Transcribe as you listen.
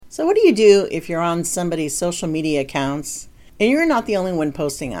So what do you do if you're on somebody's social media accounts and you're not the only one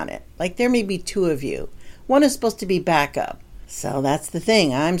posting on it? Like there may be two of you. One is supposed to be backup. So that's the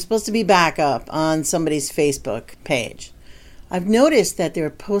thing. I'm supposed to be backup on somebody's Facebook page. I've noticed that they're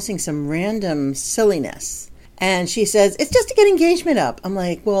posting some random silliness. And she says, it's just to get engagement up. I'm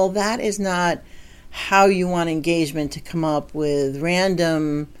like, well, that is not how you want engagement to come up with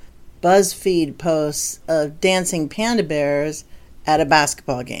random BuzzFeed posts of dancing panda bears at a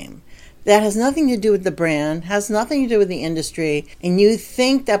basketball game. That has nothing to do with the brand, has nothing to do with the industry, and you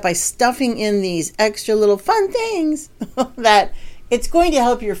think that by stuffing in these extra little fun things that it's going to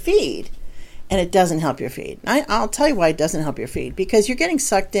help your feed, and it doesn't help your feed. I'll tell you why it doesn't help your feed, because you're getting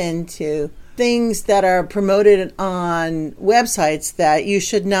sucked into things that are promoted on websites that you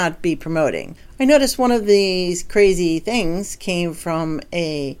should not be promoting. I noticed one of these crazy things came from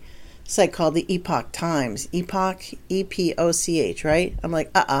a site called the Epoch Times. Epoch, E-P-O-C-H, right? I'm like,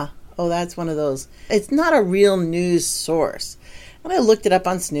 oh, that's one of those. It's not a real news source. And I looked it up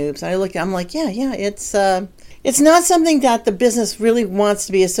on Snoops. I'm like, yeah, it's not something that the business really wants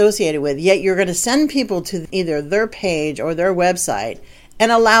to be associated with. Yet you're going to send people to either their page or their website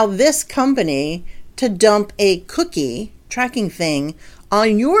and allow this company to dump a cookie tracking thing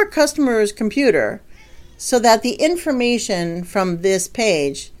on your customer's computer so that the information from this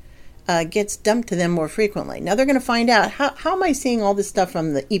page gets dumped to them more frequently. Now they're going to find out, how am I seeing all this stuff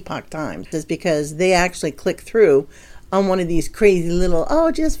from the Epoch Times? It's because they actually click through on one of these crazy little,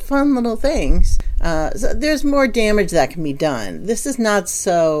 just fun little things. So there's more damage that can be done. This is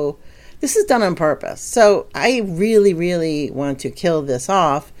done on purpose. So I really, really want to kill this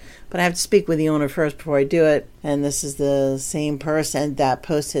off, but I have to speak with the owner first before I do it. And this is the same person that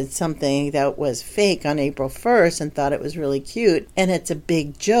posted something that was fake on April 1st and thought it was really cute. And it's a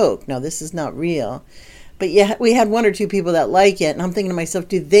big joke. No, this is not real. But yeah, we had one or two people that like it. And I'm thinking to myself,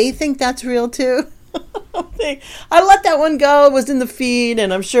 do they think that's real too? I let that one go. It was in the feed,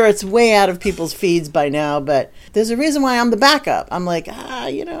 and I'm sure it's way out of people's feeds by now. But there's a reason why I'm the backup. I'm like,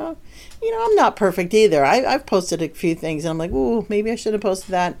 I'm not perfect either. I've posted a few things, and I'm like, ooh, maybe I should have posted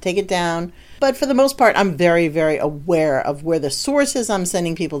that. Take it down. But for the most part, I'm very, very aware of where the sources I'm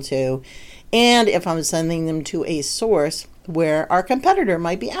sending people to, and if I'm sending them to a source where our competitor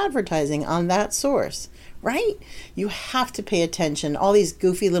might be advertising on that source, right? You have to pay attention. All these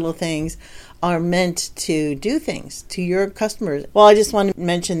goofy little things are meant to do things to your customers. Well, I just want to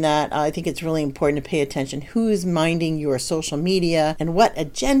mention that I think it's really important to pay attention who's minding your social media and what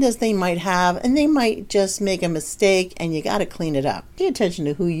agendas they might have, and they might just make a mistake and you got to clean it up. Pay attention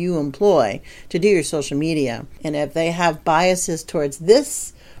to who you employ to do your social media, and if they have biases towards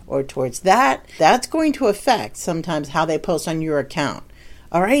this or towards that, that's going to affect sometimes how they post on your account.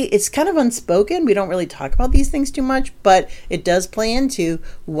 All right, it's kind of unspoken. We don't really talk about these things too much, but it does play into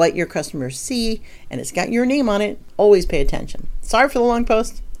what your customers see, and it's got your name on it. Always pay attention. Sorry for the long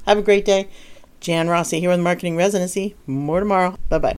post. Have a great day. Jan Rossi here with Marketing Residency. More tomorrow. Bye-bye.